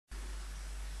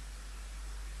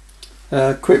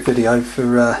Quick video for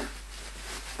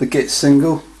the Gits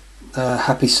single,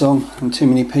 Happy Song and Too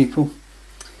Many People.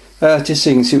 Just so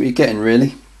you can see what you're getting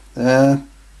really.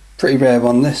 Pretty rare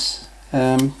one this.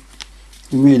 You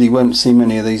really won't see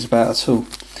many of these about at all.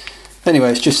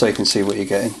 Anyway, it's just so you can see what you're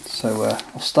getting. So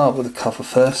I'll start with the cover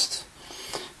first.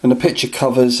 And the picture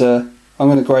covers, I'm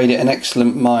going to grade it an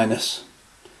excellent minus.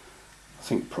 I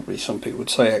think probably some people would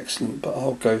say excellent, but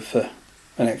I'll go for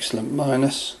an excellent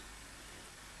minus.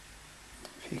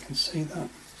 If you can see that.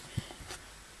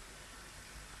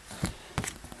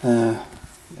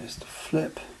 There's the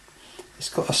flip. It's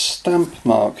got a stamp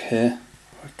mark here.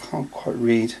 I can't quite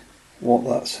read what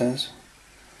that says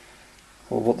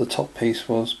or what the top piece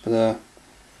was, but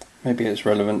maybe it's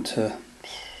relevant to,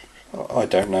 I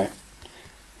don't know.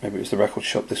 Maybe it was the record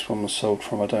shop this one was sold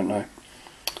from, I don't know.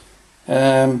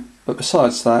 But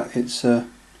besides that, it's an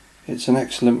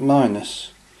excellent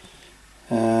minus.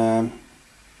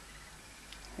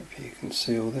 If you can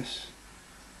see all this.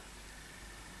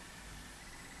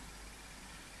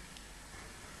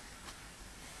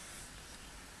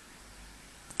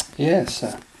 Yeah,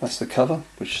 so that's the cover,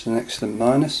 which is an excellent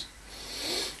minus.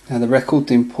 Now the record,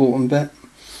 the important bit.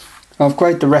 I've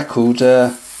graded the record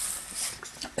a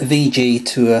VG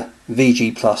to a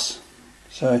VG plus.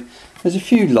 So there's a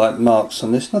few light marks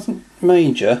on this, nothing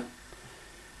major.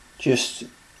 Just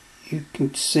you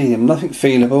can see them, nothing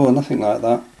feelable or nothing like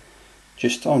that.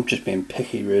 I'm just being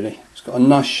picky really. It's got a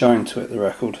nice shine to it, the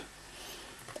record.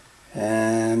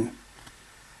 Let's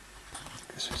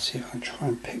see if I can try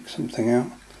and pick something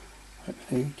out.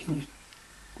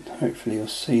 Hopefully you'll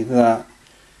see that.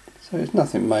 So it's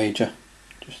nothing major.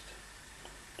 Just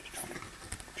trying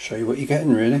to show you what you're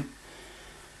getting really.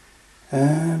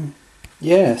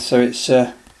 Yeah, so it's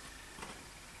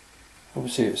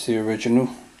obviously it's the original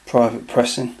private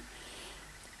pressing.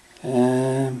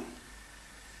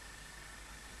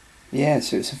 Yeah,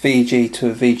 so it's a VG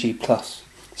to a VG plus.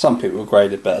 Some people will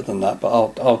grade it better than that,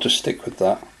 but I'll just stick with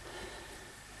that.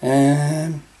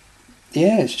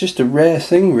 Yeah, it's just a rare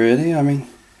thing really. I mean,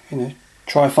 you know,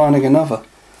 try finding another.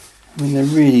 I mean, they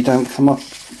really don't come up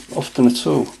often at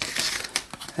all.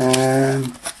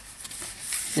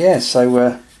 Yeah,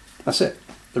 so that's it.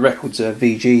 The record's a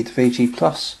VG to VG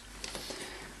plus,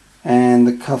 and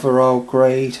the cover I'll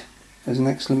grade as an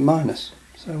excellent minus.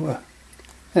 So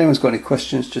if anyone's got any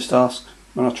questions, just ask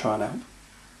and I'll try and help.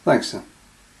 Thanks then.